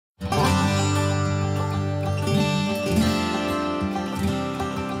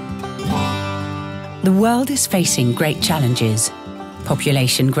The world is facing great challenges: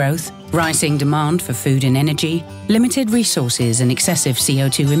 population growth, rising demand for food and energy, limited resources and excessive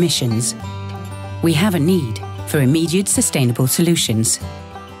CO2 emissions. We have a need for immediate sustainable solutions.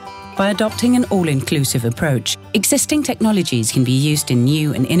 By adopting an all-inclusive approach, existing technologies can be used in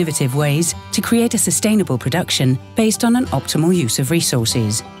new and innovative ways to create a sustainable production based on an optimal use of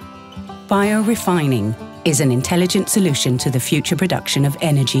resources. Biorefining is an intelligent solution to the future production of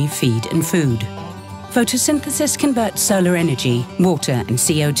energy, feed and food. Photosynthesis converts solar energy, water and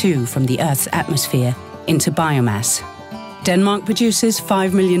CO2 from the Earth's atmosphere into biomass. Denmark produces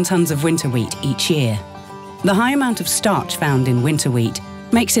 5 million tons of winter wheat each year. The high amount of starch found in winter wheat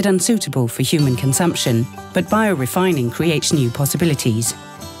makes it unsuitable for human consumption, but biorefining creates new possibilities.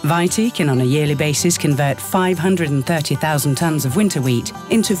 Hveiti can on a yearly basis convert 530,000 tons of winter wheat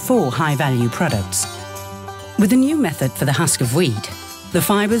into 4 high-value products. With a new method for the husk of wheat, the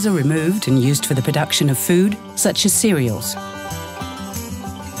fibres are removed and used for the production of food, such as cereals.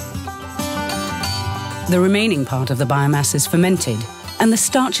 The remaining part of the biomass is fermented, and the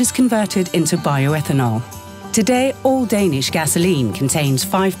starch is converted into bioethanol. Today, all Danish gasoline contains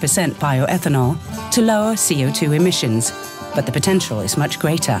 5% bioethanol to lower CO2 emissions, but the potential is much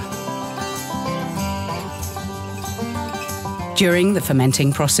greater. During the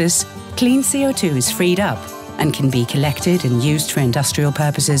fermenting process, clean CO2 is freed up and can be collected and used for industrial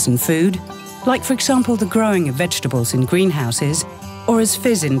purposes and food, like for example the growing of vegetables in greenhouses or as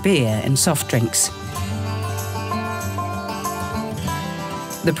fizz in beer and soft drinks.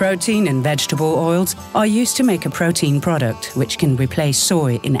 The protein and vegetable oils are used to make a protein product which can replace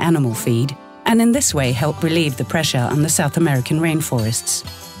soy in animal feed and in this way help relieve the pressure on the South American rainforests.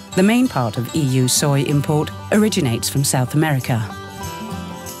 The main part of EU soy import originates from South America.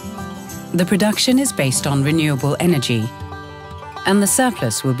 The production is based on renewable energy, and the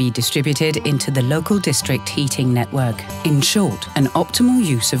surplus will be distributed into the local district heating network. In short, an optimal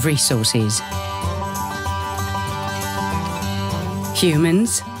use of resources.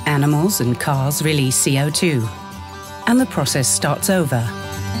 Humans, animals and cars release CO2, and the process starts over.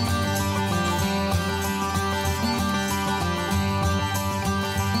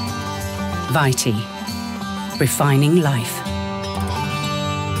 Hveiti, refining life.